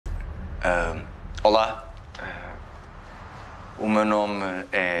Olá, o meu nome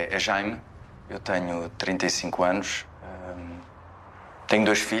é Jaime, eu tenho 35 anos, tenho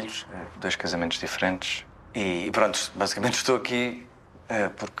 2 filhos, 2 casamentos diferentes e pronto, basicamente estou aqui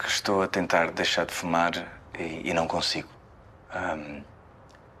porque estou a tentar deixar de fumar e não consigo.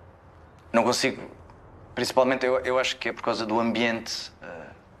 Não consigo, principalmente eu acho que é por causa do ambiente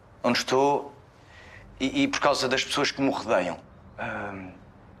onde estou e por causa das pessoas que me rodeiam.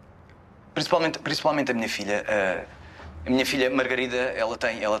 Principalmente a minha filha. A minha filha Margarida, ela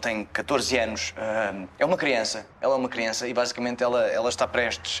tem 14 anos. É uma criança. Ela é uma criança e basicamente ela está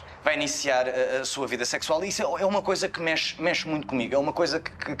prestes. Vai iniciar a sua vida sexual. E isso é uma coisa que mexe muito comigo. É uma coisa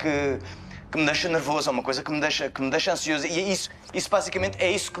que me deixa nervoso, é uma coisa que me deixa ansioso. E isso basicamente é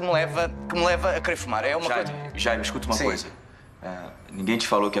isso que me leva a querer fumar. É uma coisa... Jaime, escuta uma coisa. Ninguém te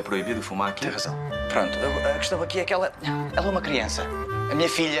falou que é proibido fumar aqui? Tem razão. Pronto, a questão aqui é que ela é uma criança. A minha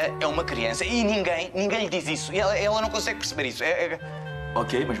filha é uma criança e ninguém lhe diz isso. E ela não consegue perceber isso.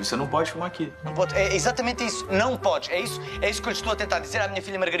 Ok, mas você não pode fumar aqui. Não pode. É exatamente isso. Não podes. É isso que eu lhe estou a tentar dizer à minha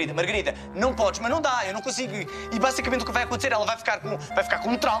filha Margarida. Margarida, não podes, mas não dá. Eu não consigo. E basicamente o que vai acontecer, ela vai ficar com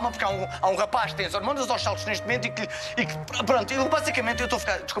um trauma, porque há um rapaz que tem as hormonas aos saltos neste momento e que pronto, basicamente eu estou a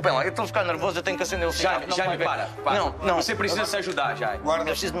ficar... Desculpem lá, eu estou a ficar nervoso, eu tenho que acender o cigarro. Jaime, para. Não. Você precisa se ajudar, Jaime. Eu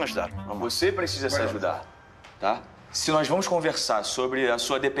preciso de me ajudar. Você precisa se ajudar, tá? Se nós vamos conversar sobre a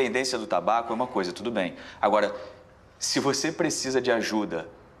sua dependência do tabaco, é uma coisa, tudo bem. Agora, se você precisa de ajuda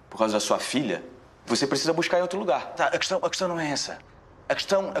por causa da sua filha, você precisa buscar em outro lugar. Tá, a questão não é essa. A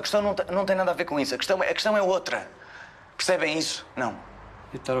questão não tem nada a ver com isso. A questão é outra. Percebem isso? Não.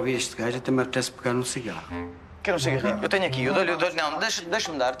 Eu estou a ouvir este gajo, até me apetece pegar um cigarro. Quer um cigarrinho? Eu tenho aqui, eu dou-lhe... Não,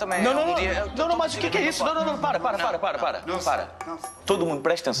 deixa-me dar também. Não, mas o que é isso? Não, para. Todo mundo,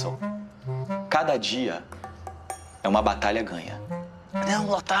 presta atenção. Cada dia é uma batalha ganha. Não,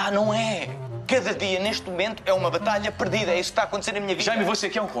 lá está, não é. Cada dia, neste momento, é uma batalha perdida. É isso que está a acontecer na minha vida. Jaime, você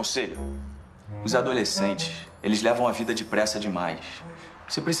quer um conselho? Os adolescentes, eles levam a vida depressa demais.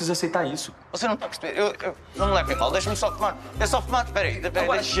 Você precisa aceitar isso. Você não está a perceber. Eu não me leve mal, deixa-me só fumar. É só fumar. Peraí.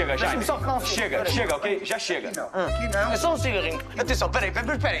 Agora chega, Jaime. Deixa-me só fumar. Chega, ok? Já chega. Aqui não. É só um cigarrinho. Atenção,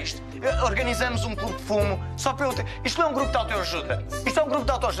 peraí isto. Organizamos um clube de fumo só para eu ter... Isto não é um grupo de autoajuda. Isto é um grupo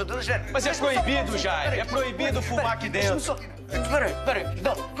de autoajuda. Mas é proibido, Jaime. É proibido fumar aqui dentro. Peraí.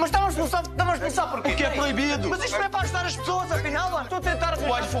 Não, mas estamos a pensar porquê? Porque é proibido. Mas isto não é para ajudar as pessoas, afinal. Estou a tentar...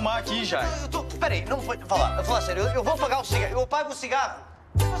 Pode fumar aqui, Jaime. Peraí, não vou... Falar sério. Eu vou pagar o cigarro. Eu pago o cigarro.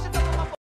 Você